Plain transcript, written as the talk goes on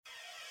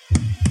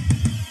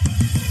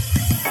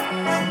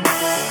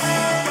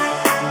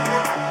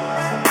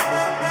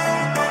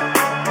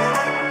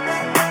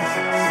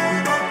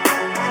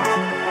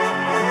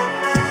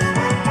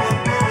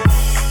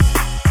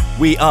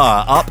We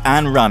are up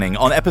and running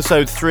on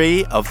episode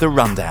 3 of The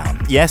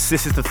Rundown. Yes,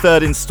 this is the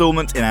third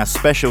instalment in our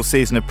special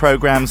season of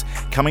programmes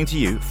coming to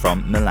you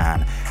from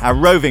Milan. Our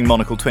roving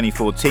Monocle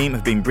 24 team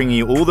have been bringing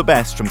you all the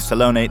best from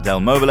Salone del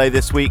Mobile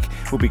this week.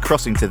 We'll be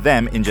crossing to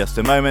them in just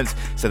a moment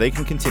so they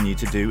can continue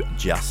to do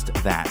just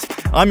that.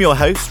 I'm your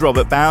host,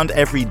 Robert Bound.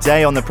 Every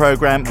day on the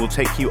programme, we'll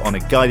take you on a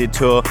guided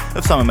tour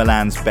of some of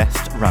Milan's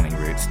best running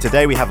routes.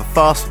 Today we have a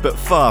fast but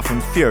far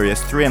from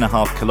furious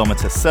 3.5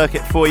 kilometre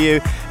circuit for you.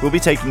 We'll be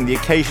taking the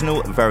occasional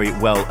very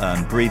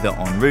well-earned breather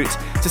en route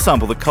to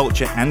sample the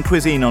culture and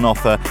cuisine on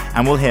offer,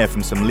 and we'll hear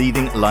from some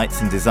leading lights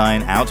and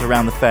design out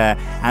around the fair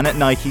and at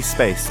Nike's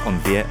space on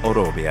Via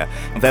Orobia.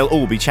 They'll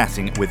all be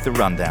chatting with the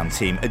Rundown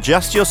team.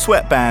 Adjust your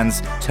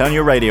sweatbands, turn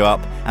your radio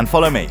up, and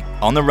follow me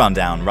on The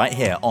Rundown right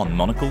here on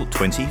Monocle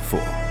 24.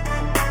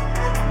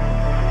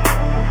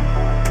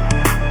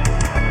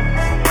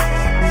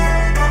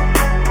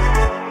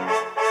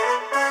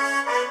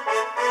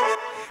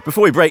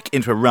 Before we break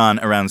into a run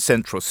around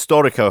Centro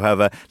Storico,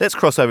 however, let's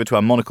cross over to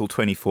our Monocle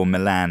 24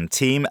 Milan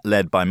team,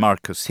 led by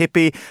Marcus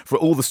Hippi, for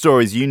all the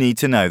stories you need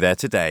to know there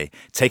today.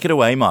 Take it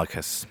away,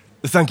 Marcus.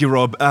 Thank you,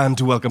 Rob, and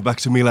welcome back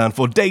to Milan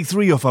for day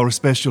 3 of our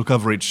special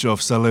coverage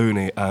of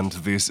Salone and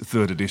this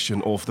third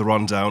edition of The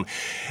Rundown.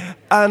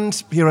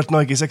 And here at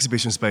Nike's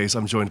exhibition space,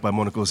 I'm joined by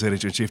Monocle's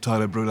editor-in-chief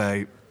Tyler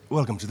Brulé.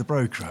 Welcome to the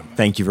program.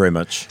 Thank you very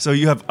much. So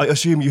I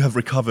assume you have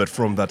recovered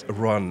from that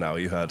run now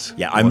you had.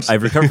 Yeah,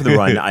 I've recovered from the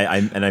run.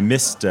 I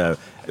missed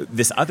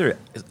this other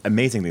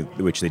amazing thing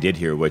which they did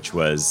here, which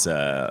was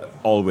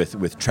all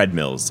with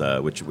treadmills,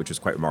 which was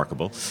quite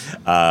remarkable.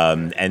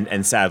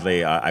 And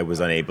sadly, I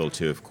was unable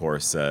to, of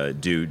course,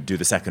 do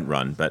the second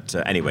run. But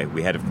anyway,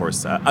 we had, of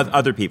course,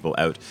 other people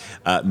out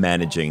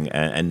managing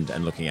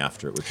and looking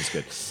after it, which was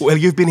good. Well,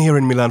 you've been here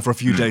in Milan for a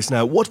few days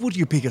now. What would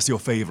you pick as your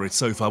favourite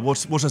so far?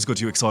 What has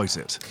got you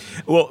excited?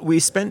 Well, we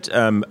spent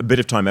a bit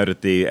of time out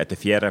at the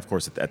Fiera, of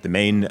course, at the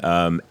main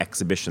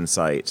exhibition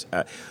site.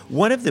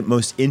 One of the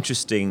most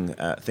interesting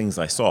things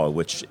I saw,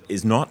 which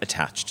is not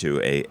attached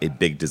to a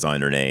big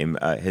designer name,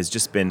 has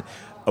just been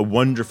a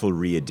wonderful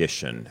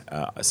re-edition.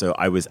 So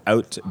I was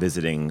out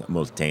visiting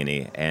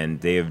Molteni, and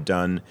they have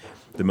done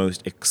the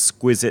most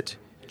exquisite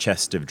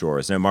chest of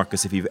drawers. Now,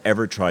 Marcus, if you've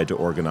ever tried to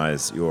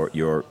organize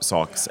your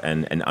socks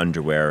and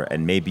underwear,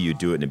 and maybe you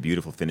do it in a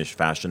beautiful finished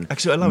fashion.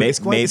 Actually, I love it.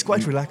 It's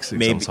quite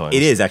relaxing sometimes.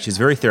 It is, actually. It's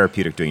very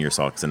therapeutic doing your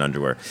socks and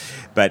underwear.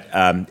 But,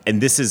 and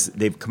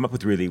they've come up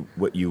with really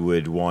what you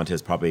would want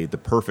as probably the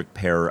perfect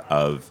pair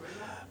of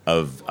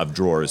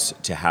drawers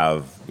to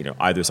have,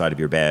 either side of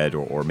your bed,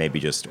 or maybe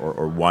just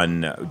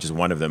one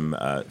of them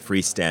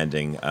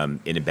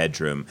freestanding in a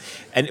bedroom.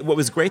 And what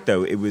was great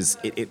though,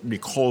 it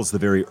recalls the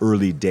very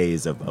early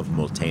days of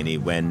Molteni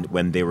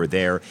when they were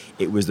there.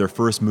 It was their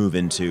first move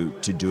into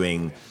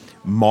doing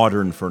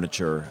modern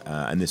furniture,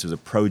 and this was a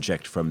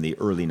project from the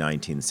early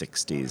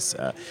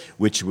 1960s,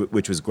 which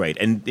was great.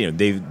 And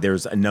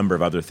there's a number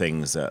of other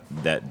things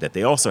that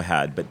they also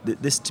had, but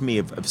this to me,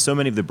 of so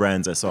many of the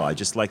brands I saw, I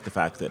just like the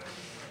fact that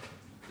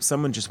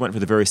someone just went for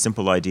the very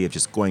simple idea of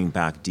just going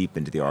back deep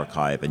into the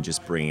archive and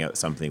just bringing out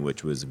something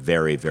which was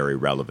very, very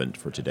relevant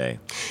for today.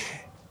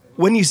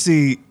 When you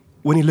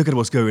look at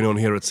what's going on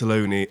here at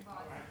Salone,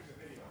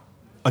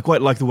 I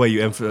quite like the way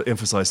you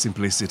emphasize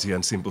simplicity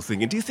and simple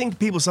thinking. Do you think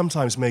people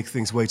sometimes make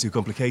things way too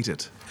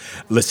complicated?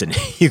 Listen,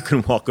 you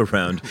can walk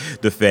around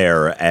the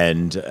fair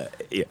and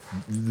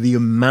the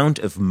amount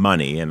of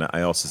money, and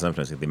I also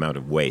sometimes think the amount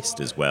of waste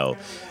as well,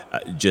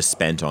 just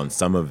spent on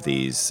some of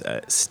these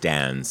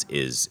stands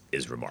is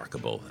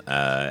remarkable,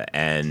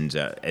 and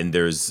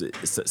there's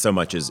so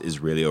much is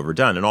really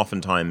overdone, and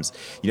oftentimes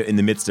in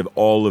the midst of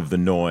all of the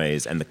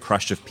noise and the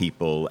crush of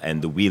people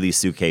and the wheelie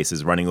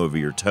suitcases running over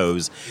your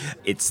toes,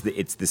 it's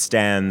the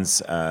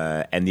stands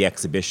and the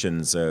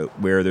exhibitions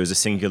where there's a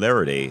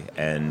singularity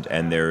and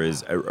there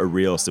is a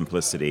real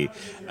simplicity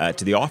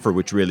to the offer,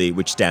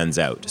 which stands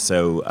out.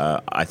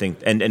 So I think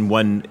and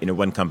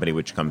one company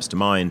which comes to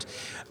mind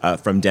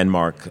from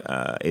Denmark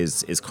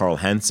is Carl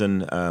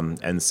Hansen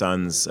and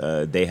Sons.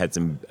 They had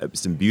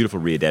some beautiful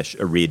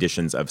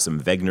reeditions of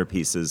some Wegener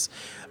pieces,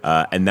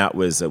 and that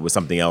was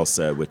something else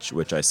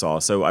which I saw.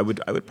 So I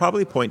would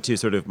probably point to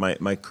sort of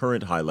my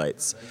current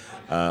highlights.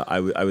 I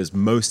was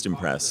most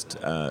impressed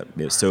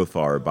so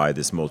far by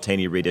this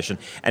Molteni reedition,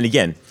 and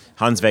again,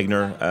 Hans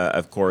Wegener,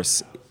 of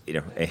course.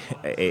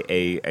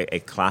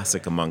 A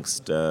classic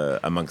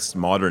amongst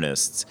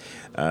modernists,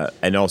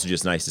 and also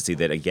just nice to see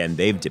that again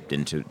they've dipped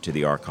into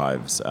the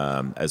archives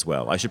as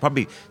well. I should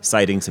probably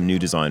citing some new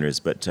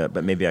designers,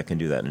 but maybe I can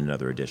do that in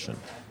another edition.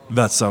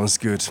 That sounds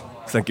good.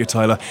 Thank you,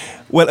 Tyler.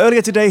 Well,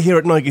 earlier today here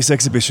at Nike's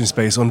exhibition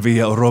space on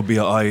Via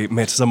Orobia, I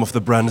met some of the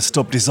brand's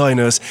top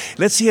designers.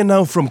 Let's hear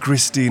now from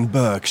Christine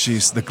Burke.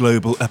 She's the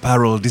Global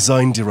Apparel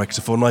Design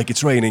Director for Nike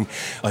Training.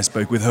 I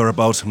spoke with her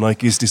about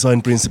Nike's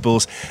design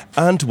principles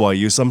and why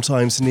you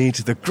sometimes need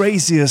the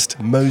craziest,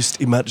 most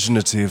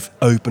imaginative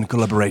open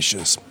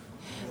collaborations.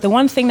 the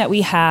one thing that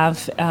we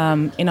have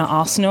in our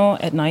arsenal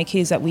at Nike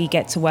is that we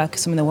get to work with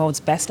some of the world's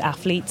best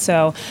athletes.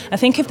 So I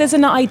think if there's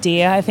an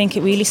idea, I think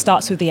it really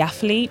starts with the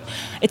athlete.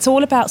 It's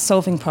all about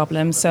solving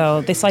problems.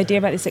 So this idea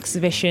about this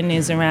exhibition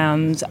is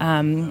around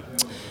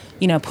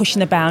pushing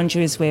the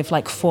boundaries with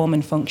like form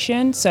and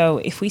function. So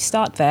if we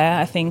start there,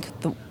 I think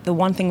the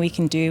one thing we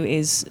can do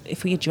is,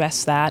 if we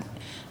address that,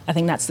 I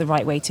think that's the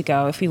right way to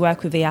go. If we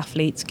work with the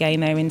athletes,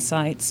 gain their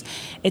insights,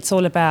 it's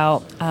all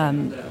about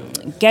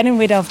getting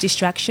rid of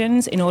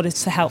distractions in order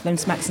to help them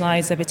to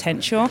maximize their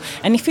potential.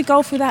 And if we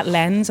go through that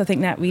lens, I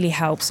think that really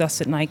helps us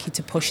at Nike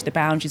to push the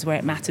boundaries where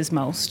it matters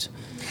most.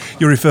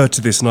 You referred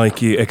to this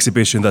Nike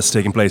exhibition that's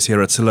taking place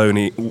here at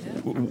Saloni.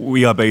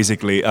 We are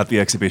basically at the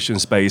exhibition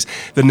space.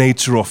 The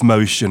Nature of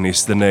Motion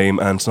is the name,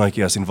 and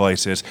Nike has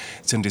invited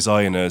 10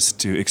 designers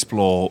to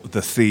explore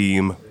the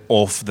theme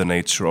of the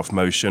nature of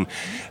motion.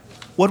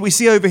 What we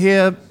see over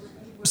here,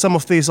 some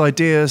of these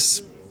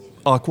ideas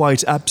are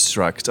quite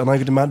abstract, and I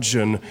could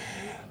imagine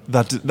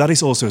that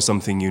is also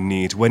something you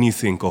need when you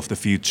think of the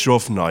future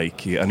of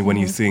Nike and when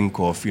you think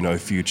of,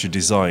 future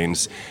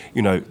designs.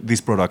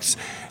 These products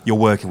you're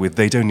working with,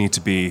 they don't need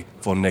to be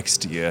for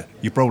next year.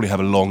 You probably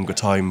have a longer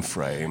time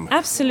frame.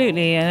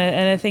 Absolutely,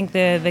 and I think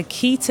the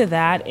key to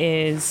that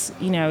is,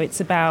 it's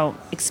about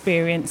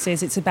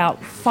experiences, it's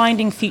about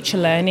finding future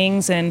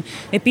learnings, and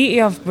the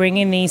beauty of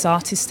bringing these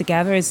artists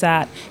together is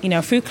that,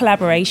 through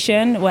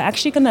collaboration, we're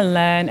actually going to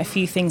learn a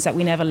few things that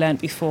we never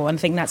learned before, and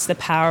I think that's the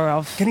power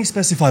of... Can you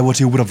specify what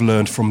you would have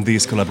learned from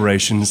these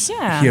collaborations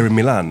here in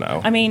Milan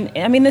now? I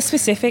mean the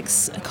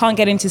specifics, I can't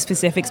get into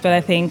specifics, but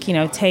I think,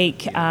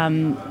 take,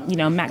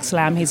 Max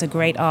Lamb, he's a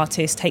great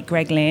artist, take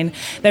Greg Lynn.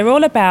 They're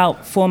all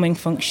about form and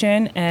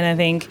function, and I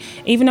think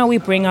even though we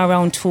bring our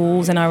own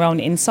tools and our own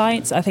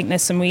insights, I think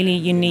there's some really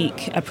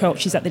unique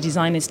approaches that the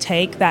designers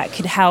take that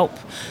could help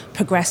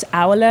progress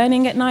our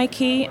learning at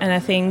Nike. And I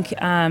think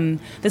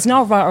there's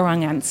no right or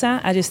wrong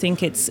answer. I just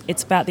think it's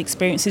about the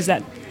experiences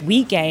that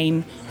we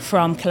gain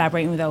from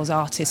collaborating with those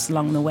artists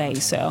along the way.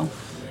 So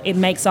it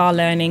makes our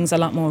learnings a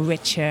lot more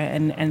richer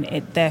and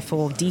it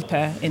therefore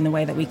deeper in the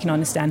way that we can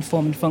understand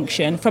form and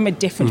function from a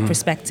different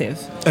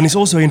perspective. And it's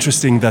also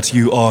interesting that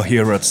you are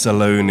here at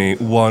Saloni.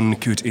 One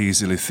could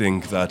easily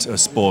think that a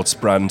sports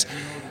brand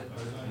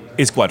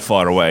is quite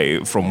far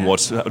away from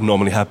what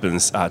normally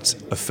happens at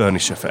a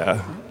furniture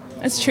fair.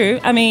 That's true.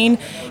 I mean,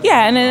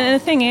 and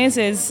the thing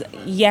is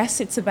yes,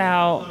 it's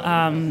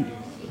about...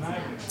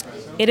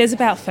 It is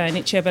about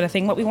furniture, but I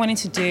think what we wanted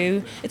to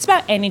do, it's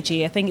about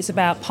energy. I think it's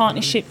about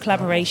partnership,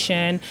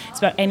 collaboration. It's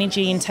about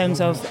energy in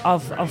terms of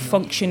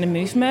function and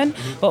movement.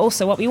 But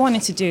also what we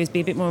wanted to do is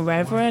be a bit more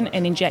reverent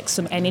and inject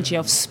some energy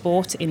of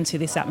sport into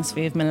this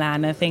atmosphere of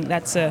Milan. I think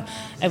that's a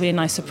really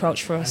nice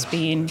approach for us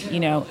being,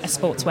 a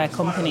sportswear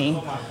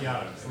company.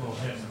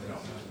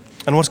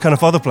 And what kind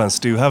of other plans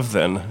do you have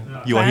then?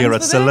 You are here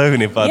at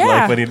Saloni, but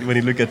when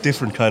you look at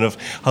different kind of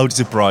how to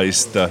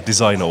surprise the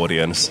design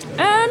audience.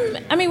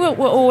 I mean,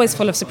 we're always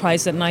full of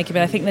surprises at Nike,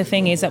 but I think the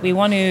thing is that we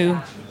want to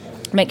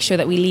make sure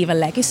that we leave a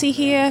legacy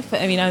here.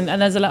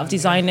 And there's a lot of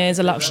designers,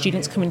 a lot of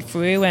students coming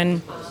through,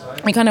 and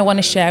we kind of want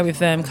to share with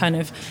them kind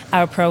of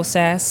our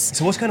process.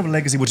 So what kind of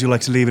legacy would you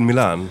like to leave in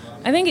Milan?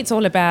 I think it's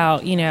all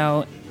about,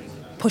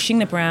 pushing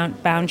the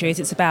boundaries.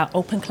 It's about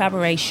open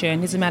collaboration.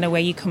 It doesn't matter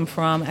where you come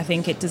from. I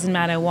think it doesn't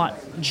matter what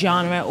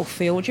genre or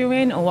field you're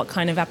in or what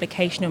kind of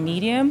application or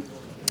medium.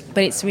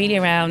 But it's really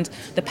around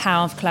the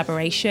power of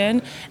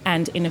collaboration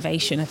and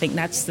innovation. I think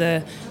that's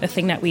the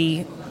thing that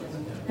we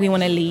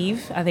want to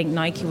leave. I think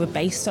Nike were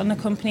based on the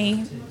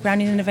company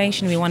grounded in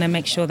innovation. We want to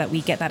make sure that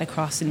we get that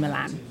across in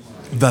Milan.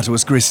 That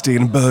was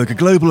Christine Berg,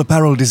 Global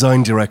Apparel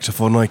Design Director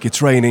for Nike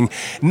Training.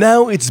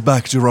 Now it's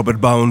back to Robert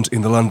Bound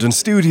in the London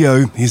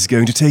studio. He's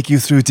going to take you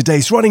through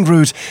today's running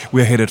route.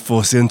 We're headed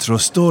for Centro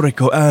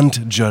Storico and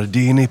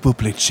Giardini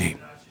Pubblici.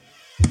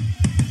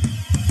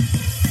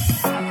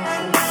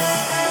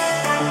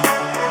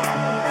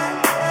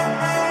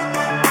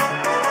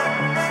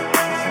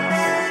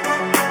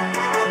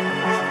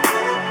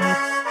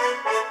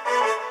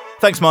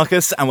 Thanks,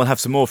 Marcus, and we'll have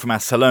some more from our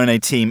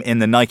Saloni team in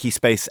the Nike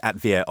space at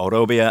Via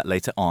Orobia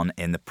later on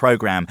in the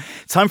programme.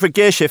 Time for a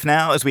gear shift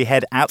now as we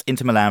head out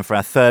into Milan for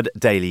our third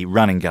daily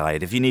running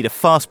guide. If you need a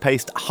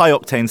fast-paced,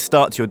 high-octane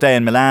start to your day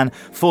in Milan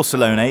for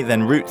Saloni,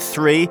 then Route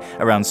 3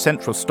 around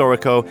Centro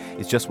Storico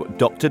is just what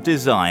Dr.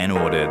 Design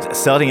ordered.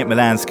 Starting at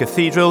Milan's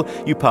Cathedral,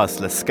 you pass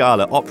La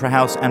Scala Opera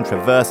House and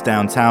traverse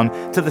downtown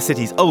to the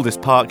city's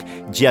oldest park,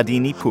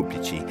 Giardini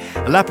Pubblici.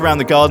 A lap around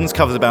the gardens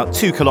covers about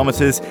 2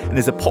 kilometres and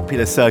is a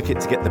popular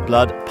circuit to get the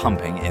blood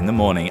pumping in the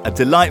morning. A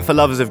delight for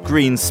lovers of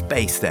green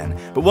space then.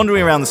 But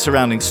wandering around the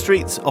surrounding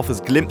streets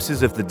offers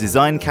glimpses of the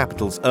design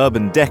capital's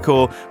urban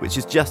decor, which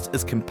is just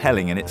as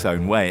compelling in its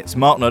own way. It's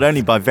marked not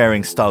only by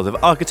varying styles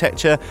of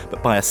architecture,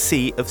 but by a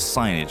sea of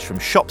signage, from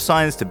shop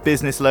signs to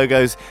business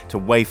logos to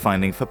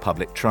wayfinding for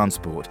public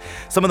transport.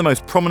 Some of the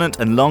most prominent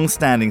and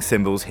long-standing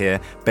symbols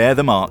here bear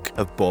the mark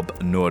of Bob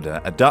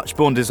Noorder, a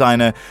Dutch-born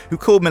designer who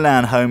called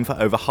Milan home for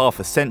over half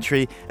a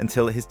century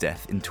until his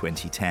death in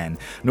 2010.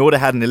 Noorder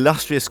had an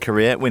illustrious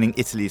career, winning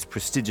Italy's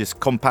prestigious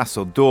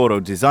Compasso d'Oro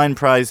Design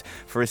Prize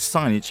for his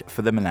signage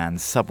for the Milan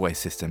subway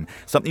system,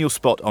 something you'll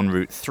spot on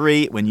Route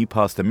 3 when you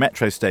pass the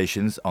metro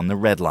stations on the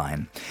Red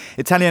Line.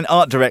 Italian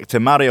art director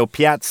Mario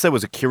Piazza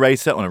was a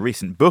curator on a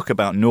recent book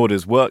about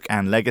Norda's work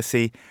and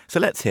legacy, so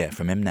let's hear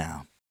from him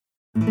now.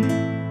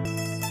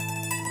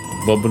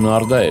 Bob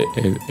Norda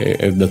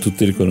è da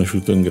tutti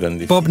riconosciuto un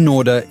grandissimo. Bob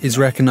Norda is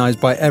recognized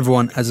by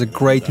everyone as a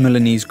great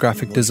Milanese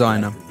graphic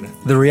designer.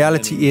 The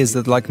reality is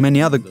that, like many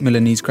other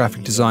Milanese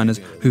graphic designers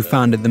who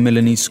founded the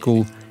Milanese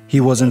school, he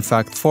was in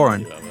fact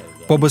foreign.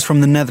 Bob was from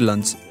the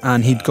Netherlands,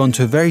 and he'd gone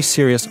to a very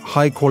serious,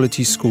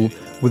 high-quality school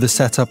with a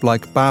setup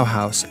like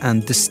Bauhaus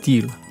and De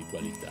Stijl.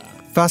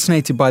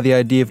 Fascinated by the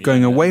idea of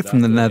going away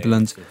from the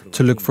Netherlands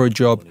to look for a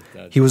job,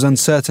 he was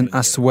uncertain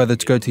as to whether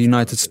to go to the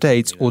United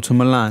States or to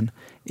Milan,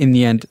 in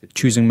the end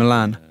choosing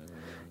Milan.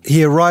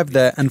 He arrived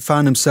there and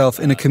found himself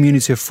in a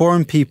community of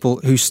foreign people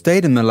who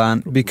stayed in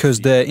Milan because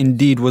there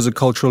indeed was a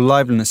cultural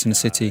liveliness in the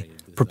city,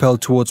 propelled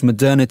towards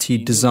modernity,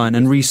 design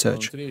and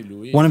research.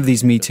 One of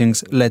these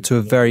meetings led to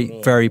a very,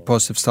 very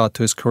positive start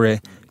to his career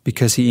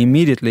because he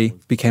immediately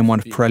became one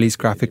of Pirelli's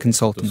graphic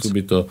consultants.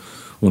 Subito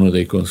uno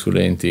dei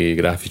consulenti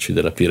grafici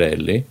della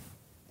Pirelli.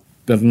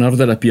 Per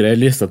Norda la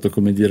Pirelli è stato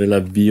come dire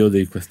l'avvio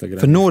di questa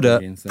grande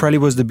esperienza. For Norda, Pirelli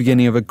was the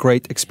beginning of a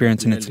great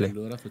experience in Italy.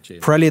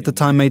 Pirelli at the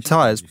time made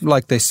tires,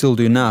 like they still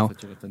do now,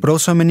 but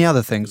also many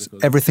other things,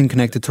 everything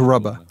connected to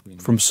rubber,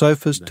 from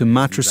sofas to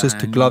mattresses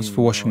to gloves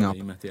for washing up.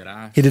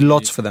 He did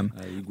lots for them,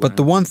 but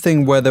the one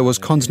thing where there was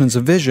consonance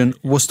of vision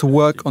was to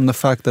work on the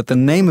fact that the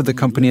name of the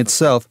company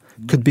itself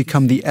could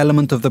become the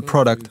element of the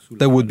product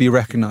that would be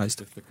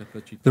recognized.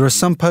 There are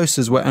some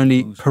posters where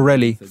only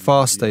Pirelli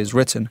Faster is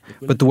written,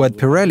 but the word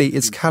Pirelli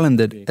is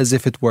calendared as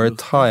if it were a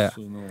tire.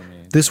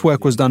 This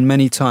work was done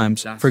many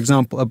times. For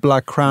example, a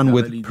black crown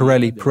with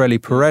Pirelli, Pirelli,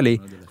 Pirelli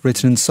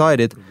written inside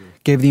it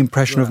gave the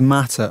impression of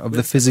matter, of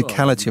the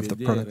physicality of the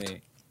product.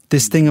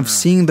 This thing of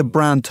seeing the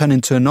brand turn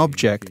into an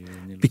object,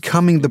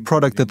 becoming the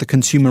product that the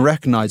consumer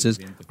recognizes,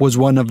 was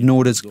one of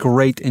Norda's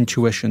great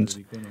intuitions.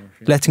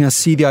 Letting us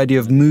see the idea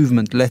of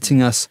movement,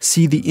 letting us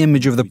see the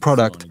image of the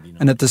product,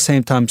 and at the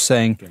same time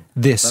saying,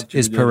 this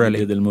is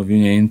Pirelli. Del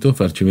movimento,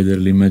 farci vedere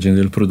l'immagine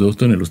del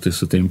prodotto, nello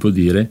stesso tempo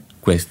dire,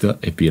 questo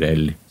è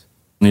Pirelli.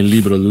 Nel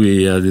libro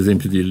lui, ad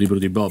esempio, il libro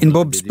di Bob. In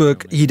Bob's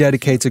book, he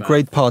dedicates a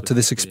great part to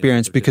this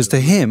experience because to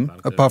him,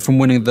 apart from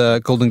winning the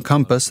Golden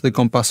Compass, the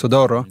Compasso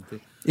d'Oro,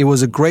 it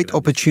was a great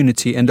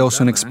opportunity and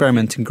also an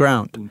experimenting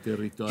ground.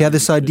 He had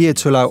this idea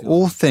to allow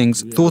all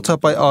things thought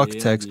up by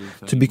architects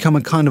to become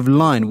a kind of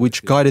line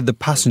which guided the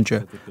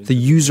passenger, the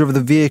user of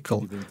the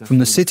vehicle, from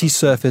the city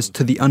surface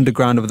to the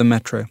underground of the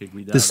metro.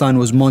 This line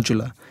was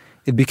modular.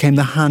 It became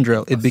the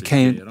handrail, it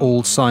became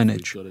all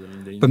signage.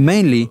 But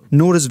mainly,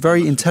 Norda's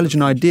very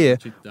intelligent idea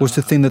was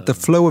to think that the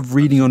flow of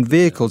reading on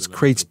vehicles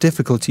creates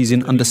difficulties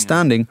in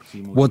understanding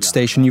what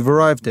station you've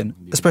arrived in,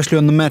 especially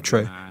on the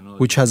metro,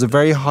 which has a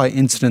very high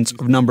incidence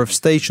of number of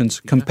stations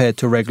compared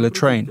to a regular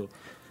train.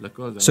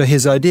 So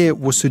his idea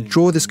was to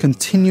draw this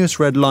continuous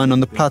red line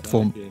on the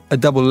platform, a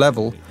double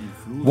level,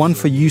 one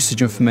for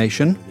usage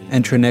information,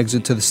 entry and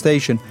exit to the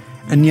station,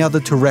 and the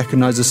other to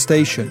recognize a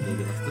station,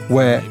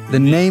 where the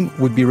name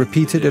would be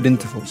repeated at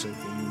intervals.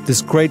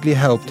 This greatly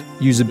helped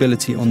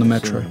usability on the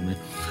metro.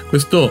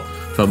 Questo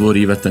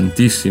favoriva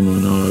tantissimo,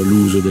 no,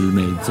 l'uso del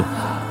mezzo.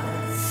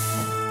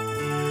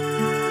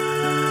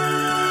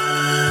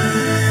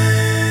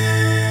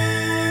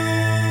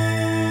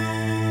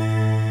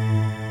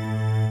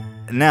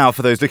 Now,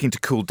 for those looking to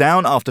cool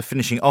down after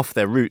finishing off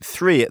their Route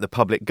 3 at the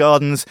Public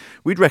Gardens,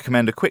 we'd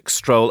recommend a quick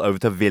stroll over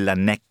to Villa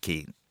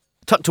Necchi.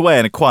 Tucked away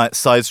in a quiet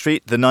side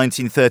street, the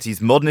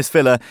 1930s modernist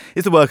villa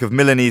is the work of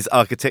Milanese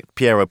architect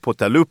Piero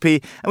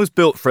Portaluppi and was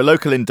built for a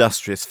local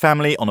industrious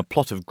family on a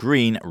plot of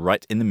green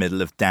right in the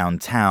middle of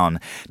downtown.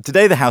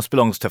 Today the house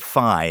belongs to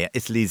FAI,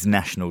 Italy's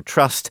national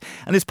trust,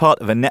 and is part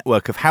of a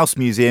network of house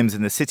museums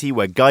in the city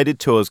where guided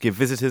tours give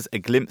visitors a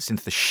glimpse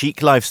into the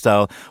chic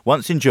lifestyle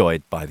once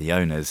enjoyed by the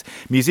owners.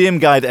 Museum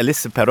guide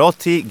Elissa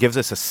Perotti gives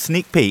us a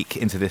sneak peek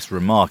into this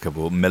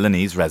remarkable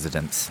Milanese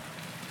residence.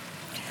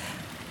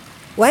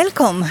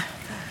 Welcome.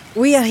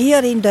 We are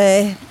here in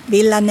the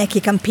Villa Necchi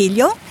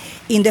Campiglio,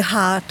 in the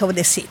heart of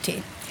the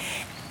city.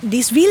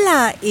 This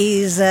villa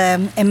is a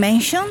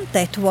mansion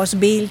that was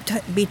built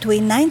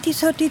between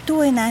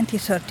 1932 and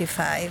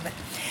 1935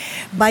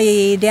 by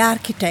the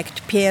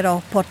architect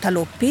Piero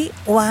Portaluppi,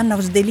 one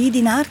of the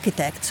leading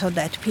architects of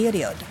that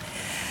period.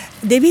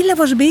 The villa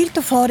was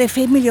built for a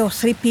family of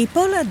 3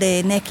 people,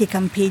 the Necchi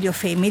Campiglio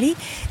family.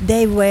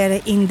 They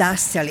were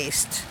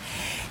industrialists.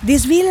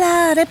 This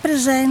villa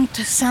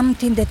represents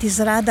something that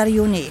is rather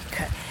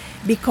unique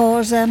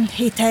because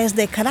it has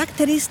the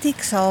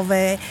characteristics of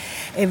a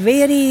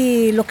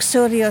very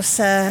luxurious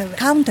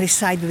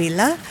countryside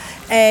villa,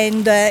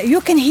 and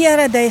you can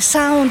hear the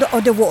sound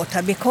of the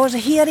water because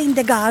here in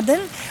the garden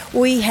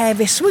we have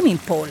a swimming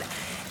pool.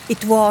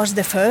 It was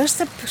the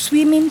first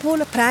swimming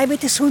pool,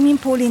 private swimming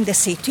pool in the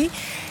city.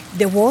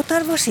 The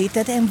water was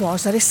heated and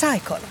was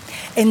recycled.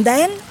 And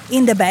then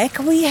in the back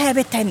we have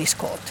a tennis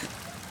court.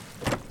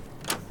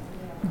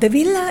 The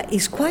villa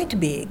is quite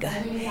big.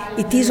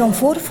 It is on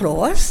 4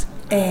 floors,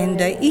 and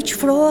each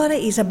floor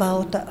is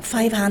about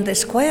 500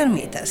 square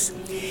meters,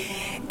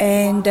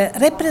 and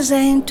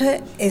represent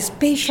a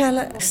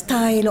special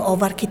style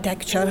of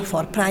architecture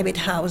for private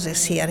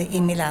houses here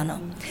in Milano.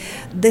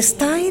 The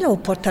style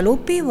of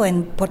Portaluppi,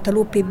 when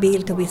Portaluppi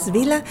built this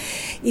villa,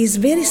 is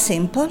very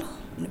simple,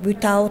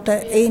 without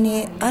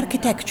any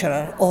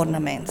architectural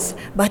ornaments,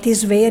 but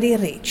is very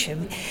rich.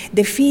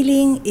 The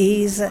feeling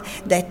is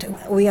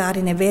that we are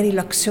in a very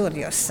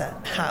luxurious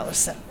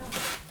house.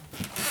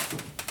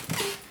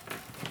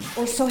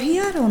 Also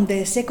here on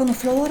the second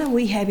floor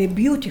we have a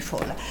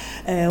beautiful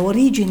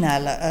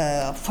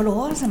original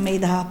floors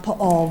made up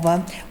of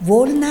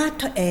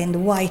walnut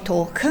and white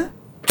oak.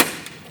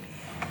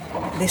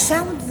 The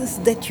sound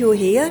that you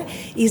hear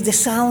is the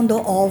sound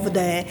of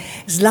the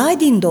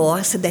sliding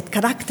doors that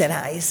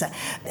characterize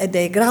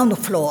the ground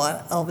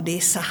floor of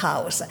this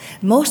house.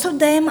 Most of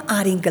them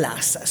are in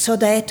glass, so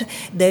that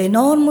the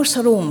enormous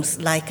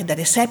rooms like the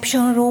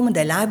reception room,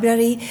 the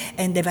library,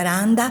 and the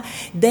veranda,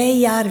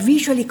 they are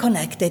visually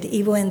connected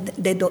even when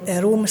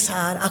the rooms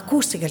are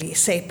acoustically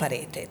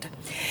separated.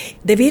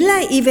 The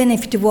villa, even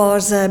if it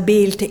was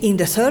built in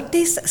the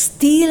 30s,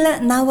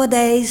 still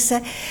nowadays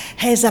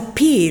has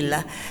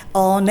appeal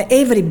on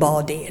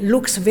everybody.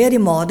 Looks very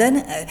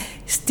modern,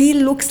 still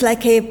looks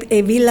like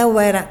a villa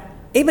where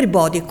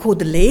everybody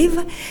could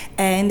live,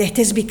 and it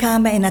has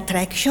become an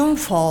attraction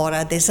for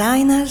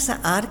designers,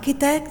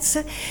 architects.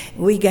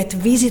 We get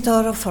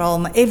visitors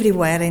from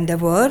everywhere in the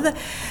world,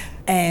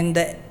 and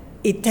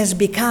it has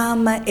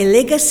become a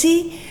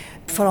legacy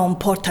from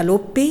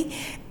Portaluppi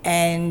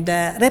and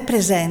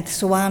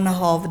represents one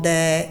of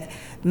the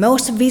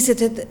most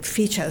visited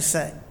features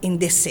in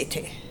this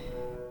city.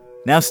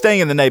 Now, staying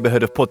in the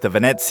neighbourhood of Porta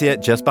Venezia,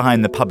 just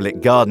behind the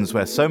public gardens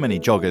where so many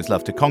joggers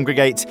love to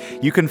congregate,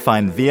 you can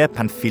find Via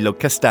Panfilo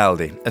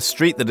Castaldi, a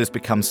street that has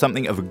become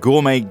something of a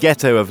gourmet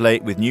ghetto of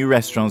late, with new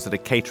restaurants that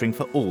are catering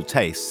for all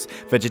tastes.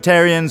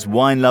 Vegetarians,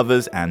 wine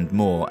lovers and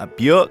more. At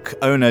Björk,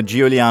 owner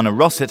Giuliana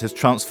Rosset has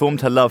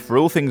transformed her love for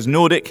all things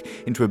Nordic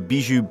into a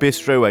bijou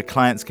bistro where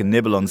clients can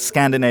nibble on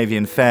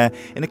Scandinavian fare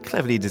in a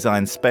cleverly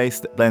designed space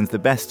that blends the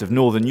best of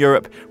Northern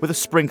Europe with a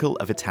sprinkle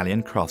of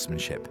Italian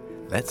craftsmanship.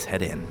 Let's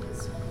head in.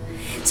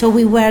 So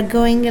we were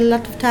going a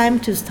lot of time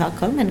to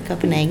Stockholm and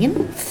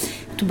Copenhagen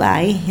to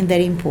buy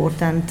very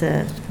important,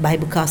 buy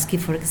Bukowski,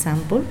 for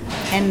example.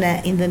 And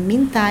in the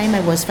meantime, I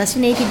was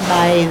fascinated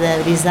by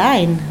the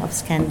design of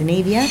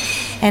Scandinavia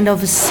and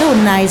of so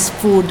nice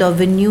food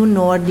of a new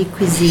Nordic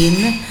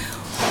cuisine,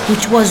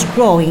 which was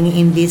growing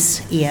in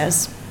these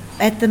years.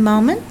 At the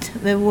moment,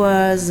 there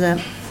was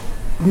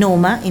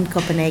Noma in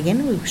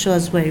Copenhagen, which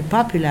was very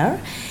popular.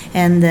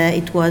 And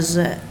it was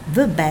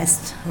the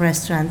best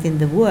restaurant in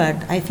the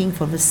world, I think,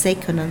 for the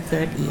second and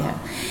third year.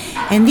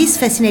 And this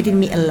fascinated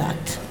me a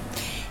lot.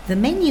 The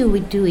menu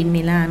we do in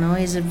Milano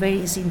is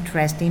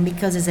interesting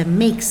because it's a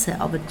mix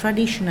of a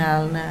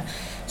traditional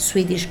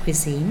Swedish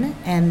cuisine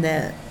and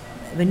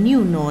the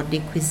new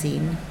Nordic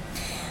cuisine.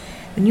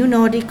 The new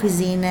Nordic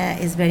cuisine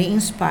is very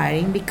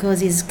inspiring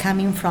because it's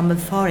coming from the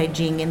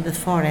foraging in the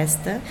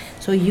forest,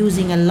 so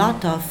using a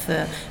lot of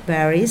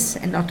berries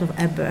and a lot of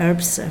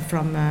herbs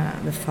from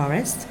the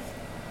forest.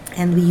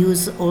 And we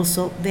use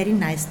also very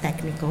nice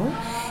technical,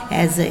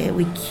 as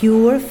we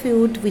cure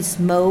food, we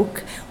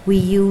smoke, we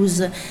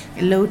use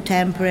low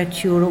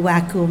temperature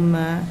vacuum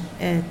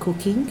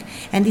cooking,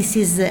 and this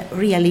is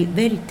really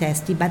very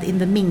tasty, but in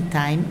the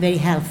meantime very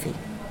healthy.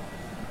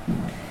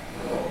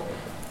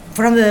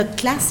 From the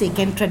classic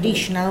and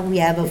traditional, we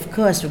have, of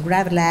course, the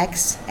gravlax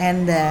eggs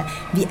and the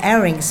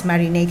herrings,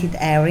 marinated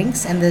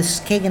herrings, and the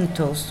Skagen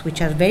toast,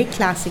 which are very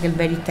classic and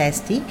very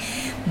tasty.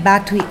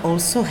 But we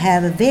also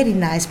have a very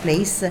nice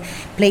plates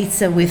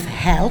with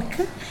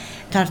helk,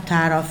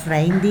 tartare of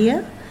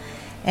reindeer,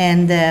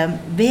 and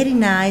very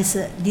nice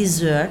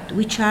dessert,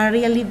 which are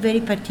really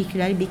very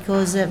particular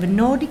because the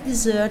Nordic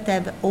dessert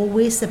have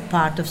always a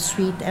part of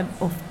sweet and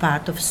a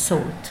part of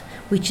salt,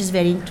 which is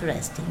very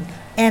interesting.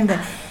 And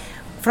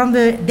from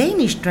the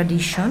Danish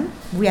tradition,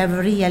 we have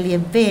really a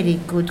very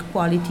good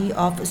quality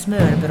of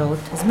smørrebrød.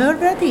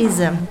 Smørrebrød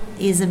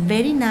is a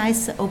very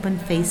nice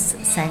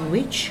open-faced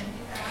sandwich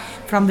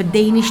from the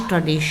Danish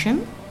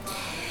tradition.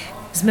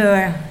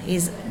 Smør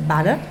is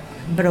butter,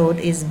 brød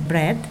is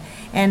bread,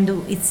 and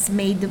it's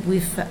made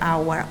with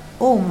our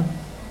own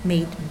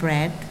made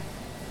bread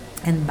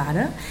and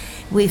butter,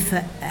 with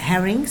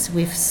herrings,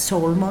 with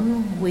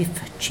salmon, with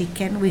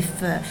chicken,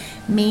 with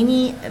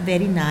many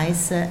very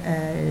nice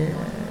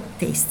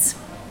tastes.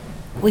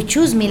 We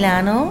choose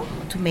Milano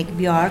to make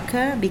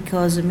Björk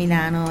because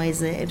Milano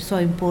is a so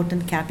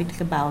important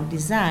capital about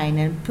design,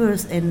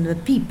 and the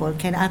people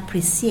can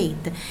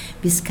appreciate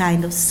this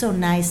kind of so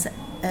nice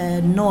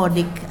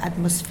Nordic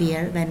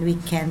atmosphere when we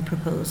can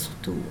propose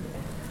to.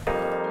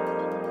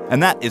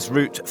 And that is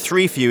Route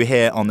 3 for you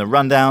here on The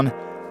Rundown.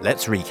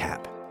 Let's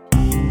recap.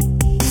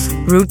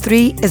 Route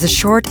 3 is a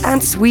short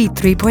and sweet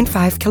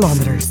 3.5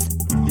 kilometers.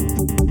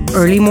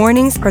 Early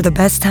mornings are the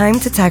best time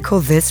to tackle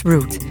this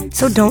route,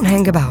 so don't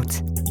hang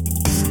about.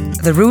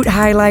 the route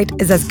highlight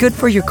is as good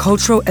for your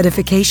cultural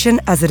edification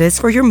as it is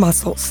for your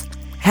muscles.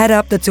 Head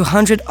up the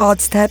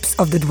 200-odd steps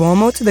of the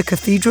Duomo to the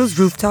cathedral's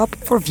rooftop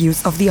for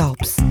views of the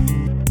Alps.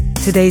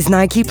 Today's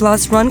Nike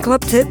Plus Run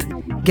Club tip: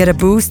 get a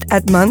boost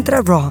at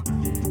Mantra Raw.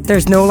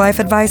 There's no life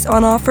advice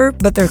on offer,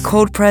 but their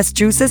cold-pressed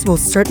juices will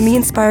certainly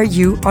inspire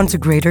you onto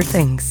greater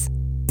things.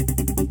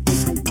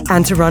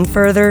 And to run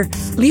further,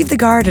 leave the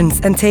gardens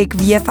and take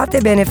Via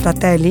Fate Bene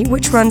Fratelli,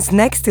 which runs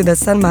next to the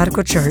San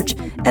Marco Church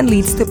and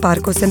leads to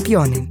Parco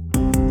Sempione.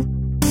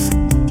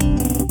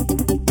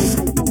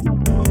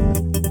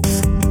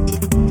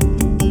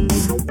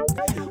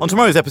 On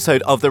tomorrow's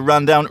episode of The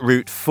Rundown,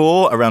 Route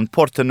 4 around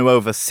Porta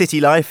Nuova City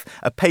Life,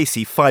 a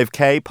pacey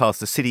 5k past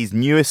the city's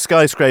newest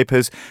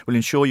skyscrapers will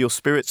ensure your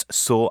spirits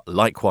soar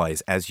likewise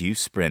as you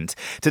sprint.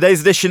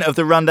 Today's edition of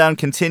The Rundown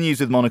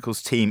continues with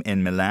Monocle's team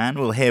in Milan.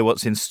 We'll hear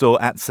what's in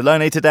store at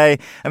Salone today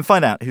and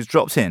find out who's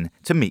dropped in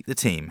to meet the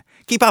team.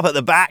 Keep up at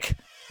the back.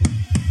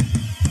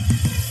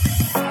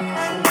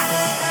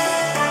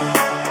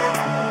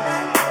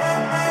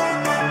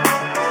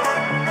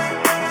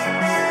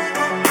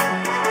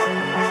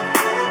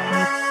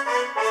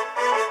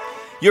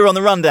 You're on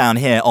The Rundown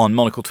here on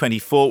Monocle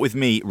 24 with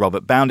me,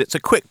 Robert Bound. It's a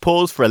quick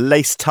pause for a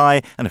lace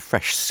tie and a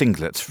fresh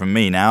singlet from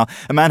me now.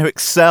 A man who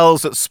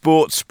excels at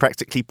sports,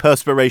 practically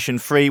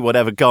perspiration-free,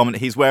 whatever garment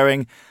he's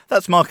wearing.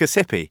 That's Marcus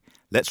Hippie.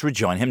 Let's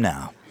rejoin him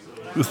now.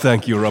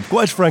 Thank you, Rob.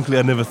 Quite frankly,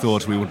 I never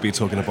thought we would be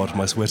talking about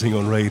my sweating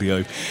on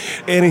radio.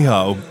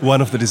 Anyhow,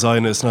 one of the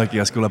designers Nike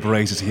has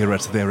collaborated here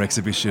at their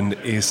exhibition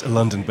is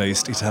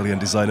London-based Italian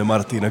designer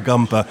Martino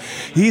Gampa.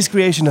 His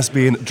creation has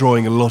been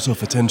drawing a lot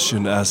of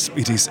attention as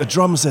it is a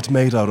drum set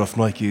made out of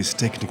Nike's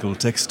technical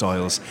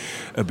textiles.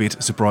 A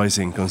bit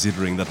surprising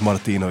considering that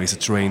Martino is a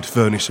trained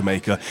furniture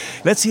maker.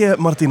 Let's hear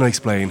Martino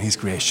explain his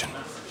creation.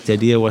 The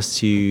idea was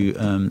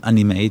to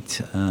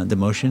animate the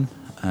motion,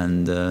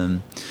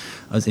 and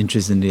I was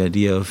interested in the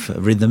idea of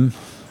rhythm,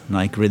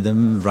 like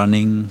rhythm,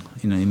 running,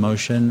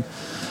 emotion,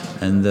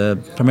 and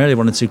primarily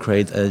wanted to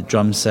create a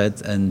drum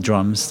set and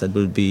drums that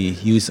will be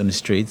used on the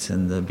streets,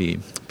 and there'll be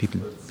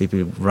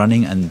people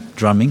running and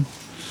drumming.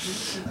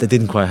 That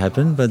didn't quite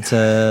happen, but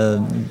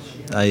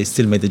I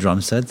still made the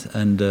drum set,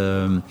 and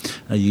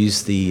I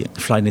used the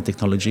Flyknit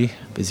technology,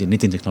 basically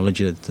knitting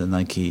technology that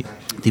Nike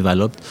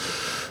developed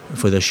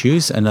for their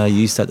shoes, and I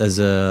used that as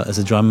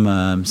a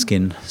drum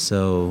skin.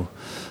 So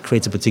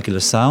creates a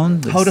particular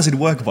sound. How does it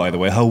work, by the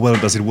way? How well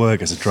does it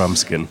work as a drum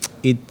skin?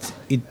 It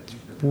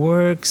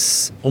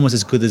works almost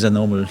as good as a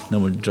normal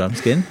drum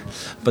skin,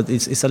 but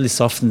it slightly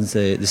softens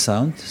the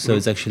sound. So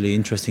it's actually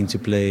interesting to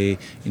play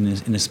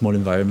in a small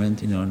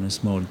environment, in a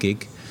small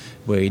gig,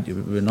 where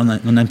a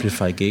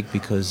non-amplified gig,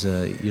 because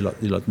you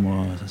lot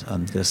more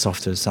get a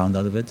softer sound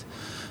out of it.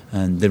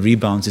 And the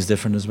rebounds is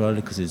different as well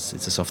because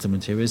it's a softer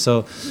material. So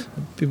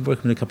I've been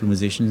working with a couple of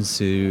musicians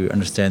to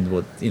understand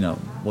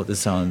what the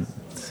sound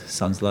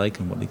sounds like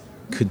and what it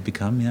could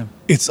become. Yeah,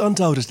 it's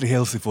undoubtedly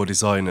healthy for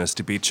designers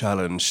to be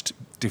challenged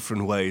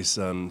different ways,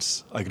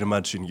 and I can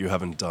imagine you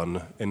haven't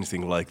done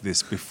anything like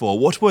this before.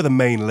 What were the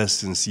main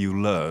lessons you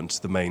learned,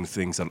 the main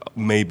things that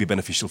may be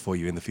beneficial for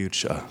you in the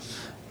future?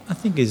 I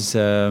think it's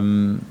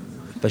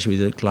especially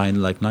with a client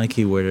like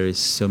Nike, where there is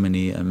so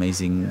many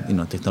amazing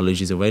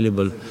technologies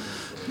available,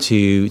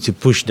 to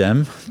push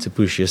them, to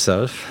push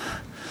yourself,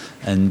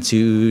 and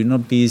to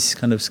not be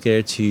kind of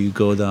scared to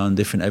go down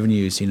different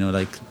avenues,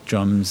 like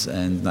drums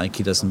and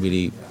Nike doesn't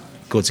really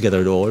go together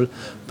at all.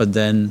 But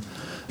then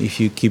if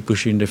you keep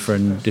pushing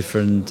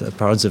different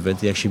parts of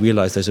it, you actually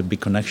realize there's a big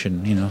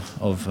connection,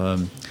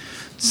 of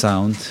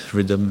sound,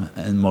 rhythm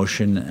and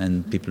motion,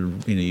 and people,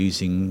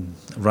 using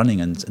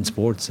running and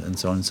sports and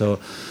so on. So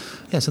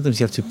yeah,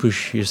 sometimes you have to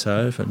push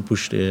yourself and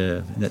push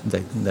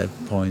that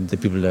point, the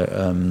people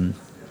that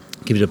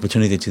give you the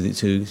opportunity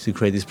to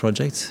create these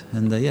projects.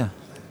 And yeah.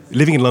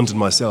 Living in London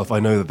myself,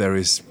 I know that there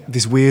is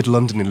this weird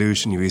London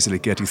illusion you easily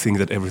get. You think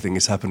that everything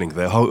is happening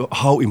there.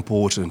 How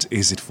important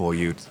is it for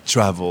you to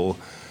travel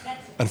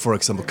and, for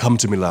example, come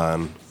to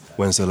Milan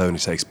when Salone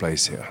takes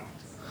place here?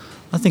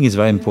 I think it's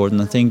very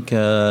important. I think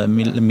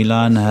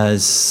Milan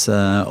has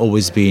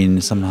always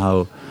been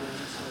somehow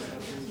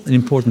an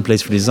important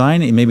place for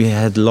design. It maybe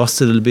had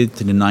lost a little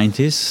bit in the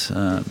 90s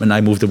when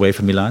I moved away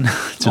from Milan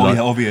to London.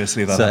 Yeah,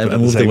 obviously that so happened I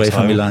moved away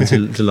from Milan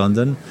to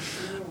London.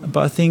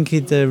 But I think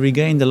it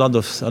regained a lot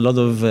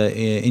of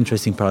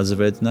interesting parts of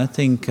it, and I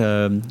think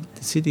the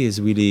city has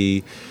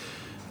really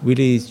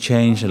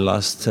changed in the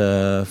last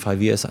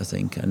 5 years, I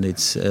think, and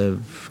it's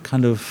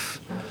kind of,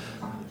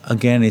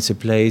 again, it's a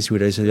place where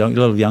there's a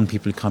lot of young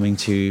people coming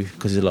to,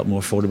 because it's a lot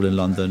more affordable in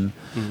London,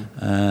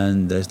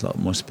 and there's a lot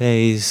more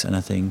space, and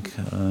I think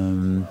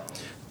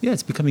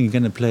it's becoming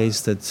again a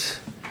place that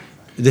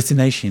a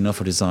destination,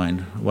 for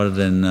design, rather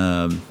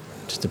than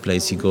just a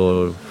place you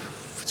go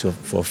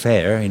for a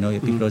fair.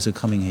 People are also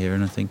coming here,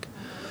 and I think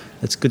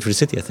that's good for the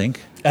city, I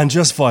think. And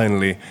just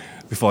finally,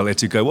 before I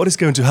let you go, what is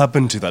going to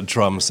happen to that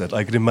drum set?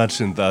 I can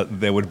imagine that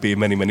there would be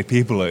many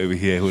people over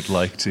here who would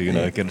like to,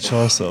 get a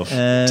chance of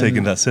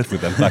taking that set with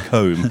them back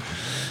home.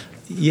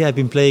 Yeah, I've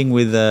been playing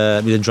with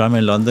a drummer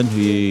in London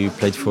who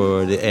played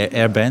for the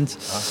Air Band.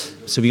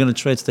 So we're going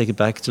to try to take it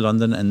back to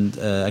London and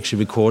actually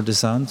record the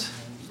sound,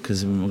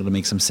 because we're going to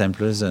make some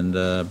samplers and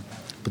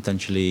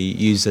potentially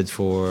use it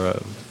for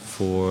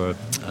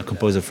a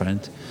composer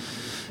friend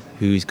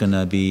who's going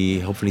to be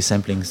hopefully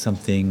sampling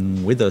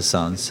something with those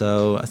sounds.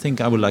 So I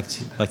think I would like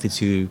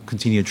to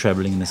continue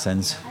traveling in the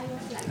sense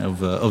of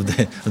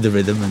the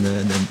rhythm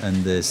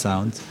and the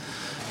sound.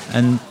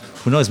 And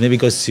who knows, maybe it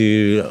goes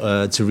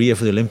to Rio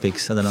for the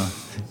Olympics. I don't know.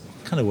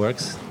 It kind of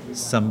works.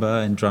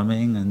 Samba and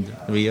drumming and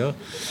Rio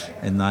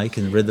and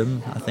Nike and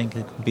rhythm. I think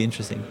it could be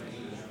interesting.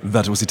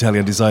 That was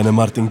Italian designer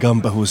Martin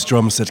Gampa, whose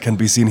drum set can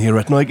be seen here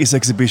at Nike's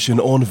exhibition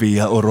on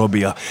Via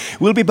Orobia.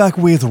 We'll be back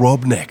with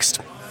Rob next.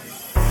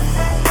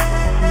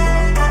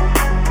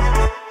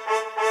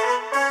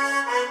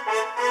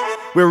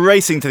 We're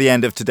racing to the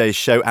end of today's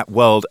show at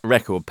world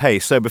record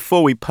pace. So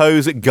before we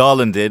pose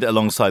garlanded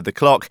alongside the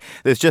clock,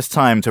 there's just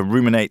time to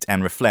ruminate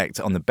and reflect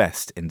on the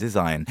best in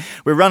design.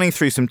 We're running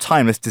through some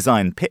timeless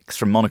design picks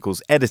from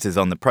Monocle's editors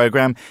on the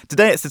programme.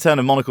 Today it's the turn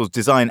of Monocle's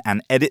design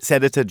and edits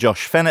editor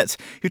Josh Fennett,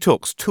 who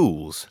talks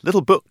tools,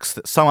 little books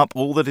that sum up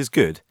all that is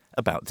good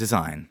about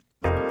design.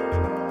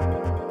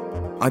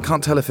 I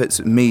can't tell if it's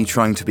me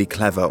trying to be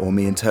clever or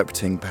me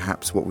interpreting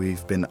perhaps what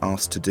we've been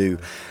asked to do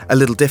a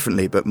little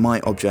differently, but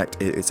my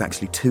object is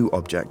actually two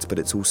objects, but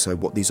it's also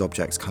what these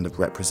objects kind of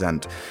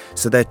represent.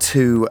 So they're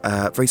two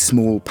very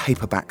small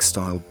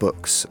paperback-style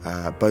books,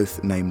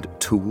 both named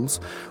Tools,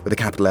 with a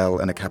capital L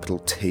and a capital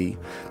T.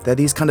 They're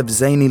these kind of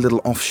zany little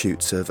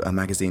offshoots of a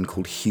magazine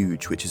called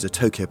Huge, which is a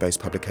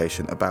Tokyo-based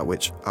publication about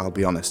which, I'll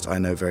be honest, I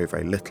know very,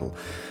 very little.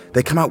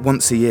 They come out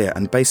once a year,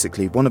 and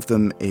basically one of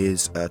them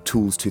is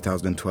Tools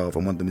 2012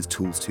 and one of them is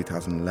Tools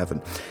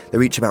 2011.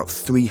 They're each about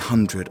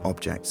 300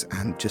 objects,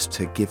 and just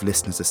to give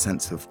listeners a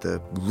sense of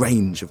the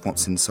range of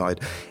what's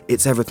inside,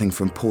 it's everything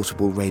from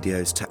portable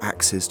radios to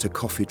axes to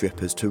coffee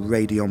drippers to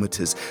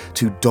radiometers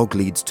to dog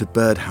leads to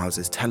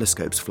birdhouses,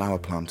 telescopes, flower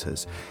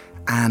planters.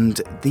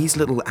 And these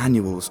little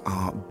annuals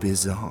are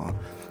bizarre.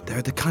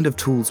 They're the kind of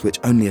tools which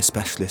only a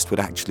specialist would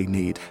actually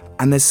need.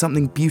 And there's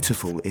something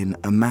beautiful in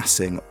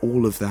amassing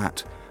all of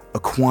that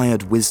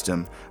acquired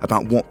wisdom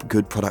about what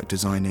good product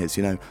design is.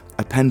 You know,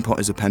 a pen pot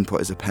is a pen pot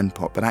is a pen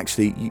pot, but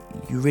actually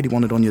you really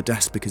want it on your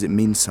desk because it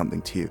means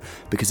something to you,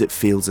 because it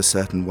feels a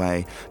certain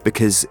way,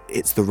 because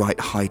it's the right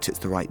height, it's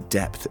the right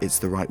depth, it's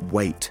the right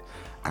weight.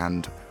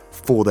 And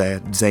for their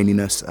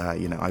zaniness,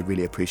 I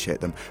really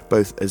appreciate them,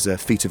 both as a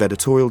feat of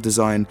editorial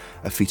design,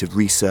 a feat of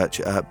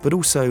research, but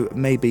also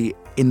maybe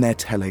in their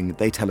telling,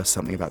 they tell us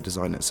something about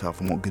design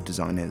itself and what good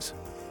design is.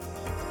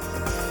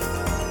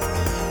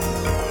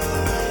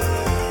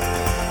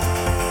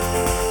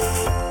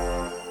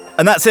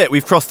 And that's it.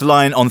 We've crossed the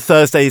line on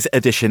Thursday's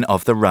edition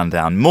of The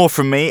Rundown. More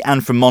from me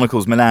and from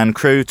Monocle's Milan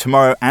crew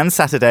tomorrow and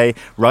Saturday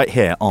right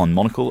here on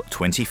Monocle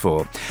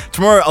 24.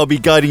 Tomorrow I'll be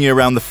guiding you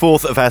around the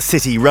fourth of our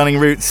city running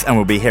routes, and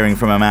we'll be hearing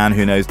from a man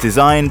who knows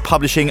design,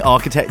 publishing,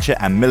 architecture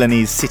and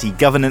Milanese city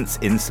governance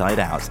inside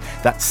out.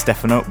 That's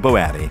Stefano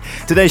Boeri.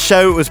 Today's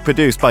show was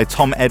produced by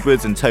Tom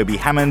Edwards and Toby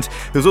Hammond,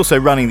 who's also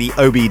running the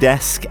OB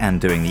desk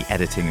and doing the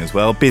editing as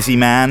well. Busy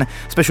man.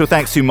 Special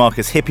thanks to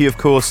Marcus Hippie, of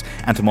course,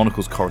 and to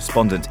Monocle's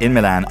correspondent in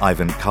Milan,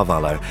 Ivan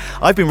Carvalho.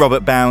 I've been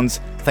Robert Bounds.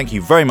 Thank you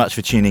very much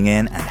for tuning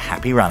in, and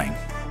happy running.